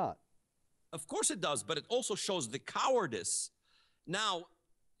 does it not? Of course it does, but it also shows the cowardice. Now,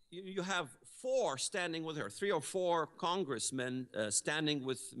 you have four standing with her, 3 or 4 congressmen standing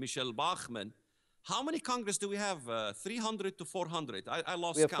with Michelle Bachmann. How many Congress do we have? 300 to 400? I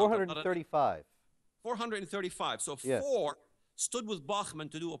lost count. We have 435. 435. So yes. 4 stood with Bachmann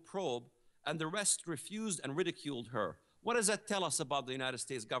to do a probe, and the rest refused and ridiculed her. What does that tell us about the United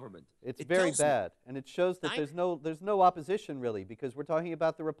States government? It's very bad, and it shows that there's no opposition really, because we're talking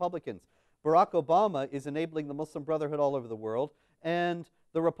about the Republicans. Barack Obama is enabling the Muslim Brotherhood all over the world, and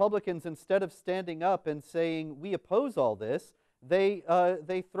the Republicans, instead of standing up and saying we oppose all this, they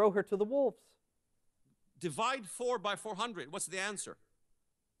throw her to the wolves. Divide 4 by 400. What's the answer?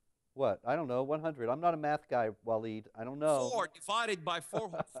 What? I don't know. 100. I'm not a math guy, Waleed. I don't know. 4 divided by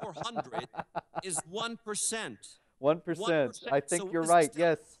 400 is 1%. 1%. 1%. I So think what you're does this right. tell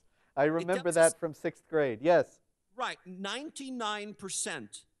Yes. us? I It remember tells us, that from 6th grade. Yes. right,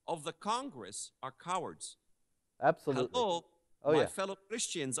 99% of the Congress are cowards. Absolutely. Hello, Oh, my yeah. fellow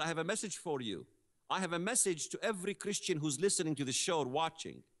Christians, I have a message for you. I have a message to every Christian who's listening to the show or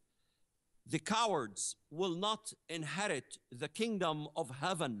watching. The cowards will not inherit the kingdom of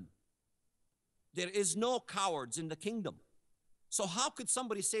heaven. There is no cowards in the kingdom. So how could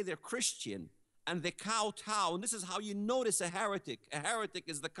somebody say they're Christian and they kowtow? And this is how you notice a heretic. A heretic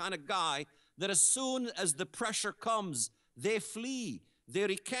is the kind of guy that as soon as the pressure comes, they flee, they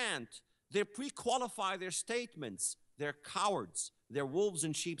recant, they pre-qualify their statements. They're cowards. They're wolves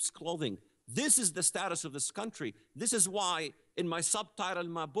in sheep's clothing. This is the status of this country. This is why in my subtitle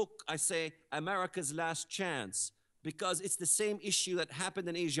in my book, I say America's Last Chance, because it's the same issue that happened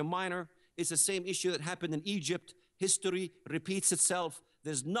in Asia Minor. It's the same issue that happened in Egypt. History repeats itself.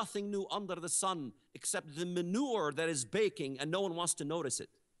 There's nothing new under the sun except the manure that is baking, and no one wants to notice it.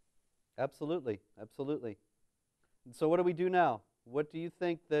 Absolutely. Absolutely. And so what do we do now? What do you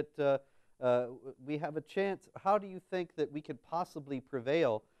think that we have a chance? How do you think that we could possibly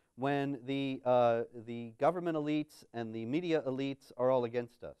prevail when the government elites and the media elites are all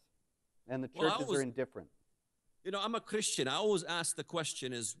against us and the churches are indifferent? You know, I'm a Christian. I always ask the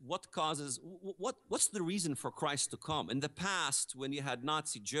question is what's the reason for Christ to come? In the past, when you had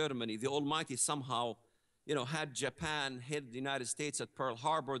Nazi Germany, the Almighty somehow, had Japan hit the United States at Pearl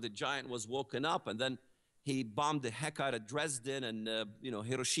Harbor. The giant was woken up, and then he bombed the heck out of Dresden and,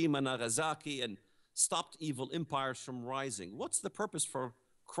 Hiroshima, Nagasaki, and stopped evil empires from rising. What's the purpose for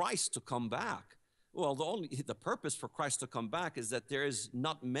Christ to come back? Well, the purpose for Christ to come back is that there is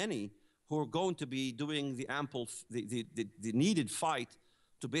not many who are going to be doing the needed fight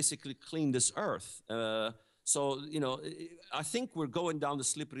to basically clean this earth. So, I think we're going down the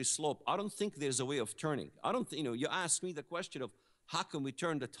slippery slope. I don't think there's a way of turning. I don't think, you ask me the question of how can we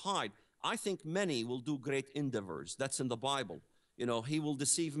turn the tide? I think many will do great endeavors. That's in the Bible. He will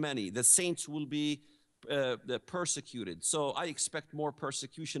deceive many. The saints will be persecuted. So I expect more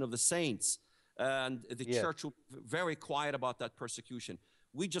persecution of the saints. And the church will be very quiet about that persecution.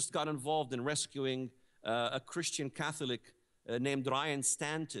 We just got involved in rescuing a Christian Catholic named Ryan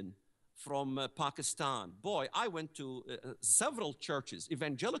Stanton from Pakistan. Boy, I went to several churches,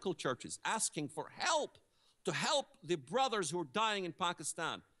 evangelical churches, asking for help to help the brothers who are dying in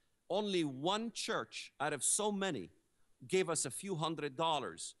Pakistan. Only one church out of so many gave us a few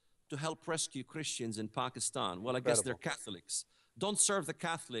 $100s to help rescue Christians in Pakistan. Well, I guess they're Catholics. Don't serve the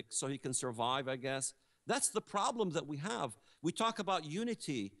Catholic so he can survive, I guess. That's the problem that we have. We talk about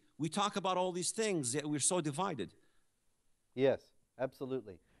unity. We talk about all these things, yet we're so divided. Yes,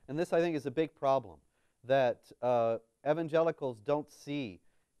 absolutely. And this, I think, is a big problem, that evangelicals don't see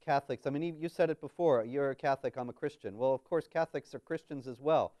Catholics. I mean, you said it before. You're a Catholic, I'm a Christian. Well, of course, Catholics are Christians as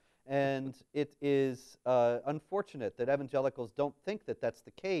well. And it is unfortunate that evangelicals don't think that that's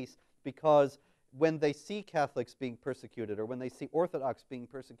the case, because when they see Catholics being persecuted or when they see Orthodox being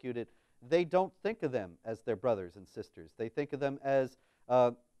persecuted, they don't think of them as their brothers and sisters. They think of them as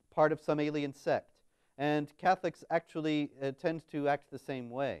part of some alien sect. And Catholics actually tend to act the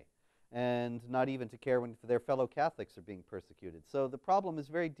same way, and not even to care when their fellow Catholics are being persecuted. So the problem is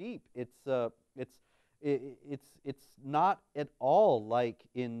very deep. It's not at all like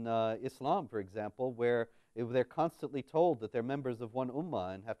in Islam, for example, where they're constantly told that they're members of one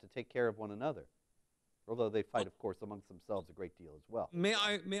ummah and have to take care of one another. Although they fight, of course, amongst themselves a great deal as well. May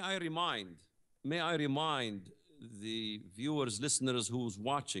I remind the viewers, listeners who's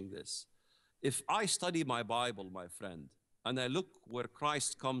watching this, if I study my Bible, my friend, and I look where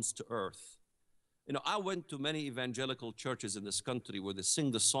Christ comes to earth, I went to many evangelical churches in this country where they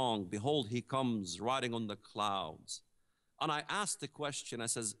sing the song, "Behold, he comes riding on the clouds." And I asked the question, I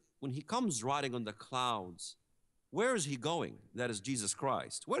says, when he comes riding on the clouds, where is he going? That is Jesus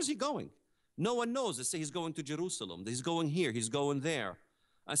Christ. Where is he going? No one knows. They say he's going to Jerusalem. He's going here. He's going there.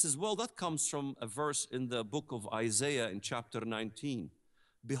 I says, well, that comes from a verse in the book of Isaiah in chapter 19.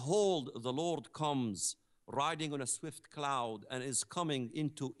 Behold, the Lord comes riding on a swift cloud and is coming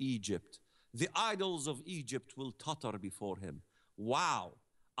into Egypt. The idols of Egypt will totter before him. Wow.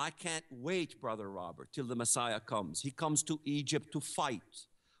 I can't wait, Brother Robert, till the Messiah comes. He comes to Egypt to fight.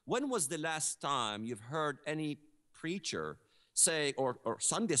 When was the last time you've heard any preacher say, or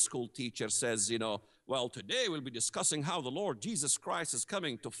Sunday school teacher says, well, today we'll be discussing how the Lord Jesus Christ is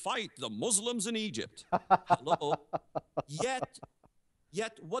coming to fight the Muslims in Egypt. Hello?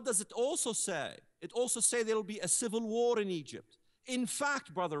 Yet, what does it also say? It also says there will be a civil war in Egypt. In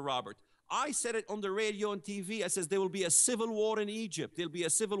fact, Brother Robert, I said it on the radio and TV. I says there will be a civil war in Egypt. There'll be a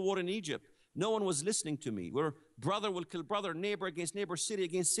civil war in Egypt. No one was listening to me. Where brother will kill brother, neighbor against neighbor, city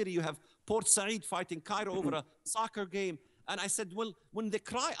against city. You have Port Said fighting Cairo over a soccer game. And I said, well, when they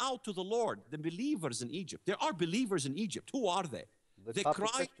cry out to the Lord, the believers in Egypt, there are believers in Egypt. Who are they? They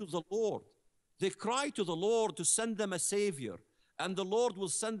cry to the Lord. They cry to the Lord to send them a Savior. And the Lord will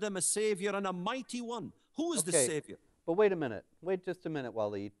send them a Savior and a mighty one. Who is the Savior? But wait a minute. Wait just a minute,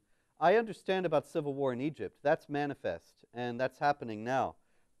 Walid. I understand about civil war in Egypt. That's manifest, and that's happening now.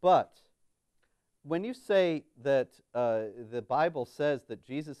 But when you say that the Bible says that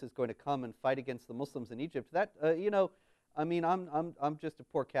Jesus is going to come and fight against the Muslims in Egypt, that, you know, I mean, I'm just a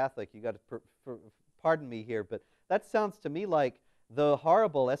poor Catholic. You got to pardon me here, but that sounds to me like the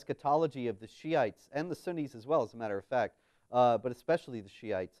horrible eschatology of the Shiites and the Sunnis as well, as a matter of fact, but especially the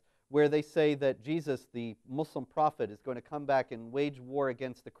Shiites, where they say that Jesus, the Muslim prophet, is going to come back and wage war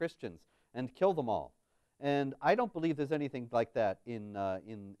against the Christians and kill them all. And I don't believe there's anything like that in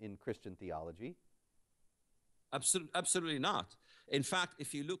Christian theology. Absolutely not. In fact,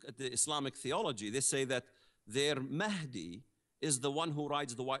 if you look at the Islamic theology, they say that their Mahdi is the one who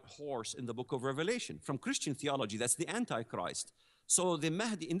rides the white horse in the book of Revelation. From Christian theology, that's the Antichrist. So the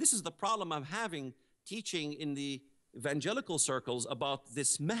Mahdi, and this is the problem I'm having teaching in the evangelical circles about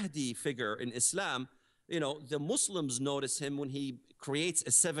this Mahdi figure in Islam. You know, the Muslims notice him when he creates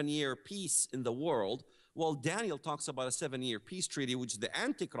a 7-year peace in the world. Well, Daniel talks about a 7-year peace treaty, which the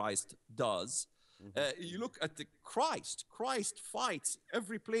Antichrist does. You look at the Christ. Christ fights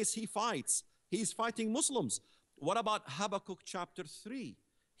every place he fights. He's fighting Muslims. What about Habakkuk chapter 3?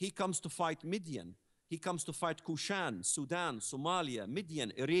 He comes to fight Midian. He comes to fight Kushan, Sudan, Somalia,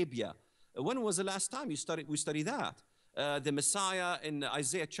 Midian, Arabia. When was the last time we studied that? The Messiah in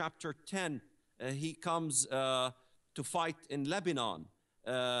Isaiah chapter 10, he comes to fight in Lebanon.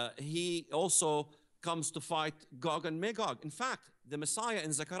 He also comes to fight Gog and Magog. In fact, the Messiah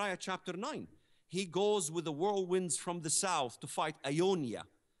in Zechariah chapter 9, he goes with the whirlwinds from the south to fight Ionia,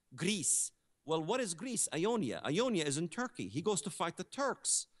 Greece. Well, what is Greece? Ionia. Ionia is in Turkey. He goes to fight the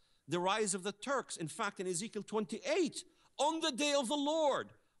Turks, the rise of the Turks. In fact, in Ezekiel 28, on the day of the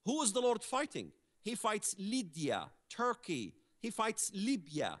Lord, who is the Lord fighting? He fights Lydia, Turkey. He fights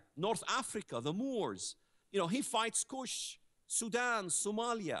Libya, North Africa, the Moors. You know, he fights Kush, Sudan,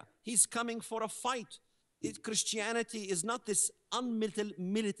 Somalia. He's coming for a fight. Christianity is not this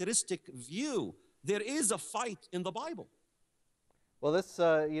unmilitaristic view. There is a fight in the Bible. Well, this,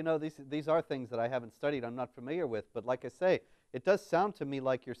 you know, these are things that I haven't studied, I'm not familiar with, but like I say, it does sound to me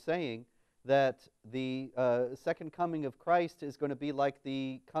like you're saying that the second coming of Christ is going to be like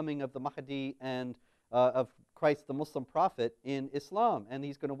the coming of the Mahdi and of Christ the Muslim prophet in Islam, and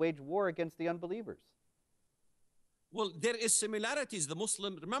he's going to wage war against the unbelievers. Well, there is similarities.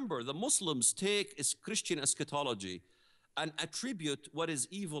 Remember, the Muslims take Christian eschatology and attribute what is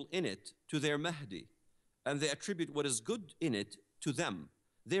evil in it to their Mahdi, and they attribute what is good in it to them.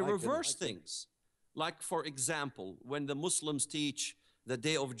 They reverse things. Like, for example, when the Muslims teach the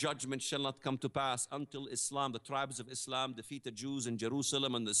day of judgment shall not come to pass until Islam, the tribes of Islam, defeat the Jews in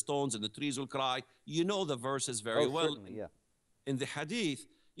Jerusalem, and the stones and the trees will cry. You know the verses very well. Certainly, yeah. In the hadith,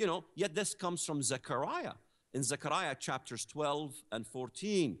 you know, yet this comes from Zechariah. In Zechariah chapters 12 and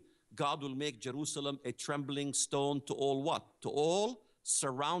 14, God will make Jerusalem a trembling stone to all what? To all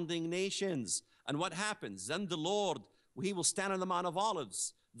surrounding nations. And what happens? Then the Lord, he will stand on the Mount of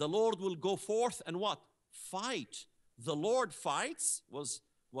Olives. The Lord will go forth and what? Fight. The Lord fights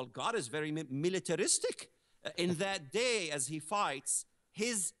well, God is very militaristic. In that day, as he fights,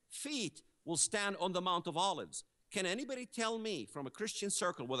 his feet will stand on the Mount of Olives. Can anybody tell me from a Christian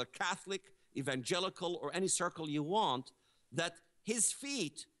circle, whether Catholic, evangelical, or any circle you want, that his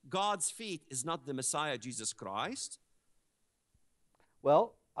feet, God's feet, is not the Messiah, Jesus Christ?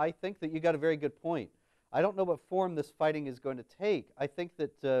 Well, I think that you got a very good point. I don't know what form this fighting is going to take. I think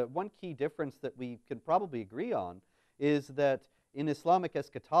that one key difference that we can probably agree on is that in Islamic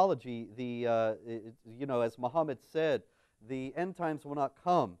eschatology, you know, as Muhammad said, the end times will not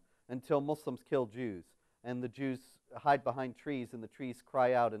come until Muslims kill Jews, and the Jews hide behind trees, and the trees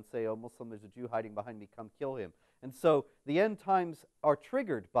cry out and say, "Oh, Muslim, there's a Jew hiding behind me, come kill him." And so the end times are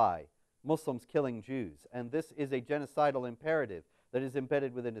triggered by Muslims killing Jews, and this is a genocidal imperative that is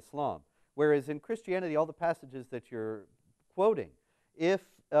embedded within Islam. Whereas in Christianity, all the passages that you're quoting, if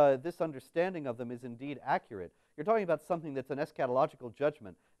this understanding of them is indeed accurate, you're talking about something that's an eschatological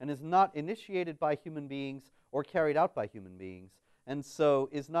judgment and is not initiated by human beings or carried out by human beings, and so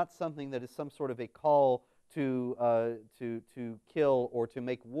is not something that is some sort of a call to kill or to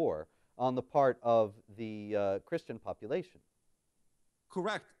make war on the part of the Christian population.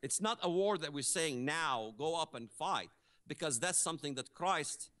 Correct. It's not a war that we're saying now, go up and fight, because that's something that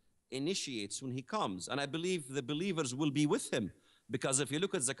Christ initiates when he comes. And I believe the believers will be with him. Because if you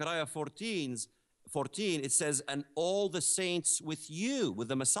look at Zechariah 14, it says, and all the saints with you, with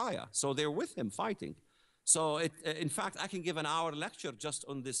the Messiah. So they're with him fighting. So in fact, I can give an hour lecture just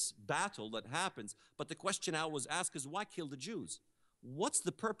on this battle that happens. But the question I always ask is, why kill the Jews? What's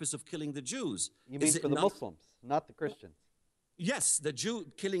the purpose of killing the Jews? You mean for the Muslims, not the Christians? Yes, the Jew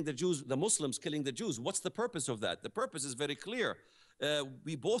killing the Jews, the Muslims killing the Jews. What's the purpose of that? The purpose is very clear.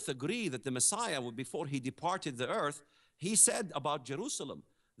 We both agree that the Messiah, before he departed the earth, he said about Jerusalem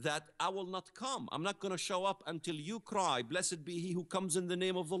that I will not come. I'm not going to show up until you cry, blessed be he who comes in the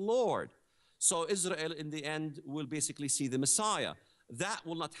name of the Lord. So Israel in the end will basically see the Messiah. That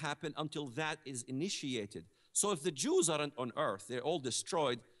will not happen until that is initiated. So if the Jews aren't on earth, they're all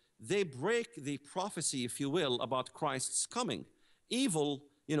destroyed, they break the prophecy, if you will, about Christ's coming. Evil,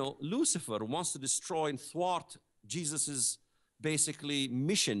 Lucifer wants to destroy and thwart Jesus's basically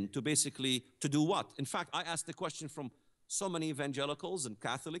mission to do what? In fact, I asked the question from so many evangelicals and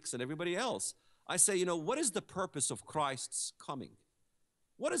Catholics and everybody else. I say, what is the purpose of Christ's coming?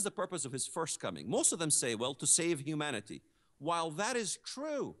 What is the purpose of his first coming? Most of them say, well, to save humanity. While that is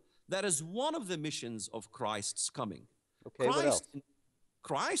true, that is one of the missions of Christ's coming. Okay, what else?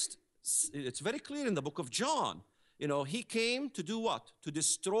 Christ, it's very clear in the book of John. He came to do what? To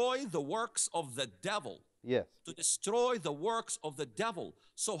destroy the works of the devil. Yes. To destroy the works of the devil.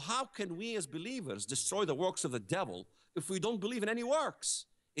 So how can we as believers destroy the works of the devil if we don't believe in any works?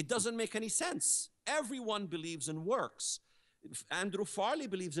 It doesn't make any sense. Everyone believes in works. Andrew Farley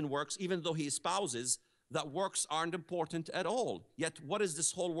believes in works, even though he espouses that works aren't important at all. Yet what is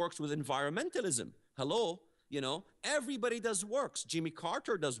this whole works with environmentalism? Hello? Everybody does works. Jimmy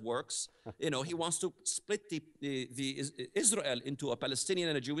Carter does works. He wants to split the Israel into a Palestinian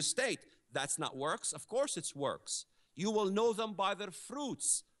and a Jewish state. That's not works. Of course it's works. You will know them by their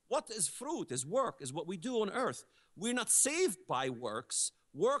fruits. What is fruit? Is work, is what we do on earth. We're not saved by works.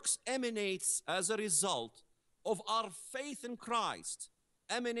 Works emanates as a result of our faith in Christ,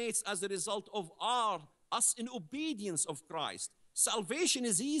 emanates as a result of us in obedience of Christ. Salvation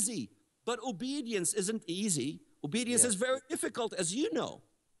is easy, but obedience isn't easy. Obedience is very difficult, as you know.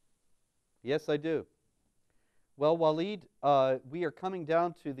 Yes, I do. Well, Walid, we are coming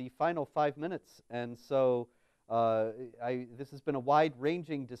down to the final 5 minutes, and so this has been a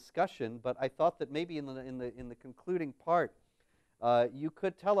wide-ranging discussion. But I thought that maybe in the concluding part, you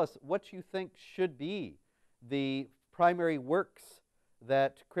could tell us what you think should be the primary works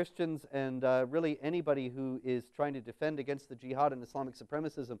that Christians and really anybody who is trying to defend against the jihad and Islamic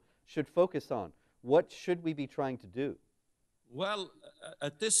supremacism should focus on. What should we be trying to do? Well,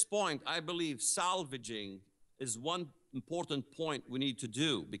 at this point, I believe salvaging is one important point we need to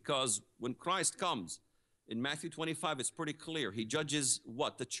do, because when Christ comes, in Matthew 25, it's pretty clear. He judges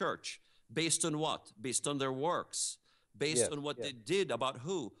what? The church. Based on what? Based on their works. Based on what they did. About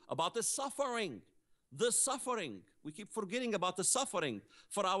who? About the suffering. The suffering. We keep forgetting about the suffering.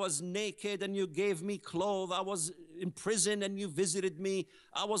 For I was naked and you gave me clothes. I was in prison and you visited me.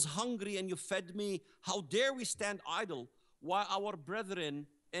 I was hungry and you fed me. How dare we stand idle while our brethren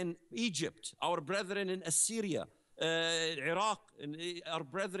in Egypt, our brethren in Assyria, Iraq, and our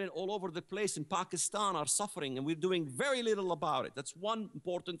brethren all over the place in Pakistan are suffering, and we're doing very little about it. That's one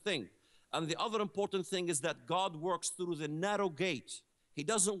important thing. And the other important thing is that God works through the narrow gate. He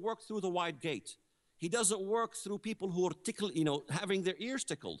doesn't work through the wide gate. He doesn't work through people who are tickled, having their ears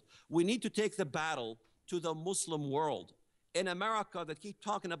tickled. We need to take the battle to the Muslim world. In America, that keep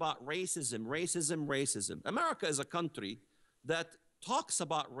talking about racism, racism, racism. America is a country that talks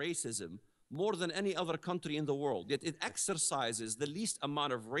about racism more than any other country in the world, yet it exercises the least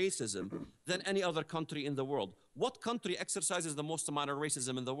amount of racism than any other country in the world. What country exercises the most amount of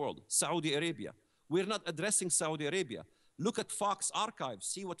racism in the world? Saudi Arabia. We're not addressing Saudi Arabia. Look at Fox archives.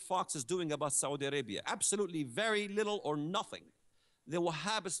 See what Fox is doing about Saudi Arabia. Absolutely very little or nothing. The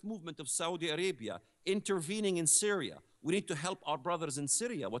Wahhabist movement of Saudi Arabia intervening in Syria. We need to help our brothers in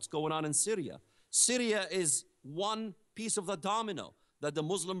Syria. What's going on in Syria? Syria is one piece of the domino that the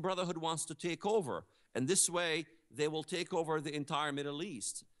Muslim Brotherhood wants to take over. And this way, they will take over the entire Middle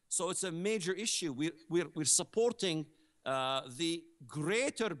East. So it's a major issue. We're supporting the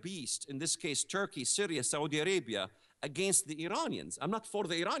greater beast, in this case, Turkey, Syria, Saudi Arabia, against the Iranians. I'm not for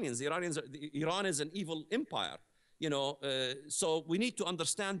the Iranians. Iran is an evil empire. So we need to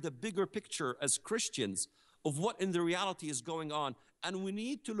understand the bigger picture as Christians of what in the reality is going on. And we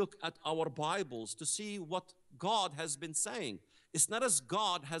need to look at our Bibles to see what God has been saying. It's not as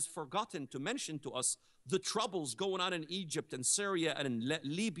God has forgotten to mention to us the troubles going on in Egypt and Syria and in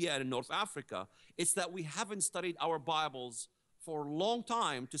Libya and in North Africa. It's that we haven't studied our Bibles for a long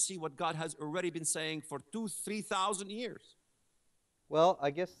time to see what God has already been saying for 2,000-3,000 years. Well,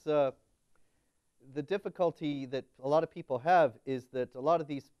 I guess the difficulty that a lot of people have is that a lot of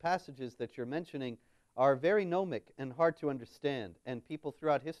these passages that you're mentioning are very gnomic and hard to understand, and people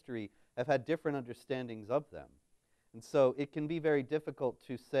throughout history have had different understandings of them. And so it can be very difficult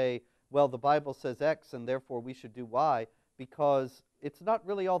to say, well, the Bible says X and therefore we should do Y, because it's not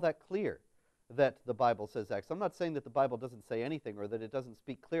really all that clear that the Bible says X. I'm not saying that the Bible doesn't say anything or that it doesn't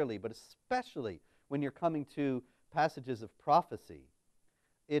speak clearly, but especially when you're coming to passages of prophecy,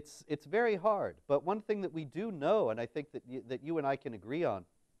 it's very hard. But one thing that we do know, and I think that you and I can agree on,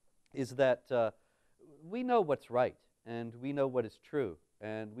 is that we know what's right, and we know what is true,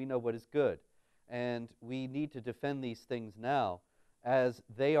 and we know what is good. And we need to defend these things now as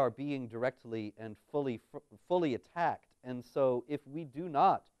they are being directly and fully attacked. And so if we do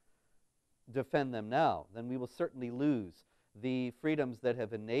not defend them now, then we will certainly lose the freedoms that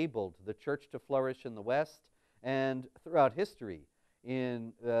have enabled the church to flourish in the West and throughout history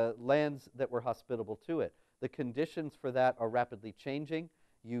in lands that were hospitable to it. The conditions for that are rapidly changing.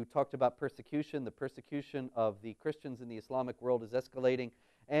 You talked about persecution. The persecution of the Christians in the Islamic world is escalating,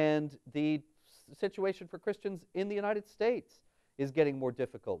 and the situation for Christians in the United States is getting more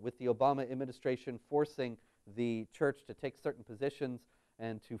difficult, with the Obama administration forcing the church to take certain positions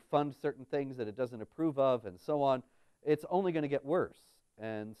and to fund certain things that it doesn't approve of, and so on. It's only going to get worse.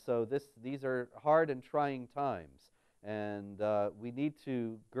 And so these are hard and trying times, and we need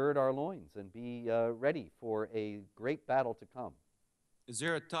to gird our loins and be ready for a great battle to come. Is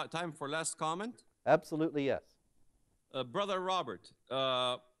there a time for last comment? Absolutely, yes. Brother Robert,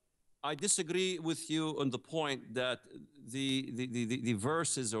 I disagree with you on the point that the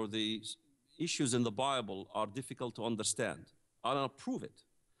verses or the issues in the Bible are difficult to understand. I'll prove it.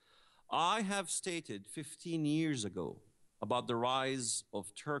 I have stated 15 years ago about the rise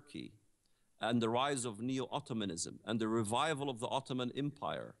of Turkey and the rise of Neo-Ottomanism and the revival of the Ottoman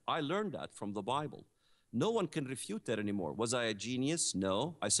Empire. I learned that from the Bible. No one can refute that anymore. Was I a genius?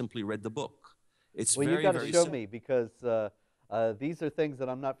 No, I simply read the book. It's well, very, you got to show simple. me, because these are things that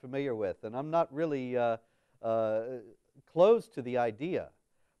I'm not familiar with, and I'm not really close to the idea.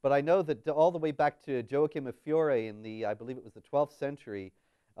 But I know that all the way back to Joachim of Fiore in the, I believe it was the 12th century,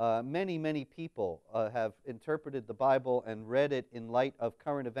 many, many people have interpreted the Bible and read it in light of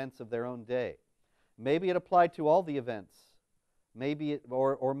current events of their own day. Maybe it applied to all the events. Maybe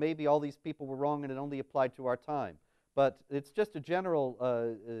or maybe all these people were wrong and it only applied to our time. But it's just a general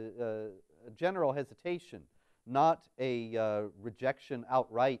hesitation, not a rejection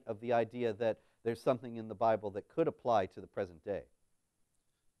outright of the idea that there's something in the Bible that could apply to the present day.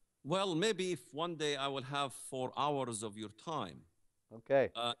 Well, maybe if one day I will have 4 hours of your time, okay,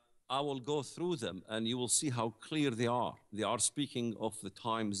 I will go through them and you will see how clear they are. They are speaking of the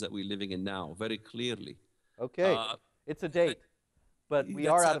times that we're living in now very clearly. Okay, it's a date. But we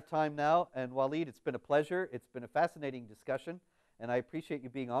are out of time now, and Walid, it's been a pleasure. It's been a fascinating discussion, and I appreciate you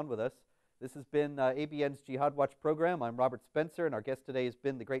being on with us. This has been ABN's Jihad Watch program. I'm Robert Spencer, and our guest today has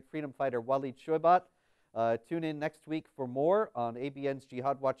been the great freedom fighter Walid Shoibat. Tune in next week for more on ABN's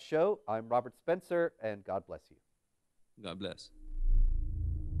Jihad Watch show. I'm Robert Spencer, and God bless you. God bless.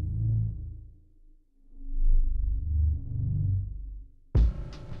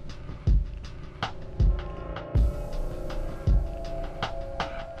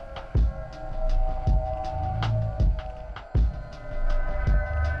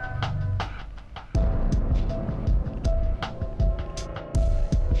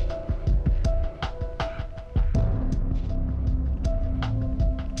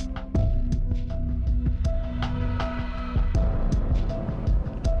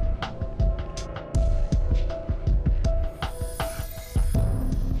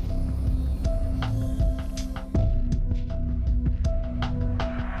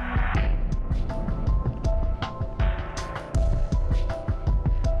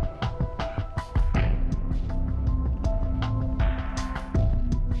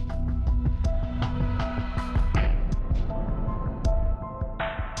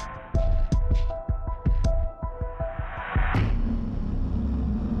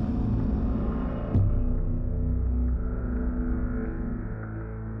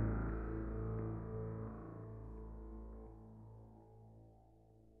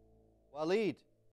 Walid.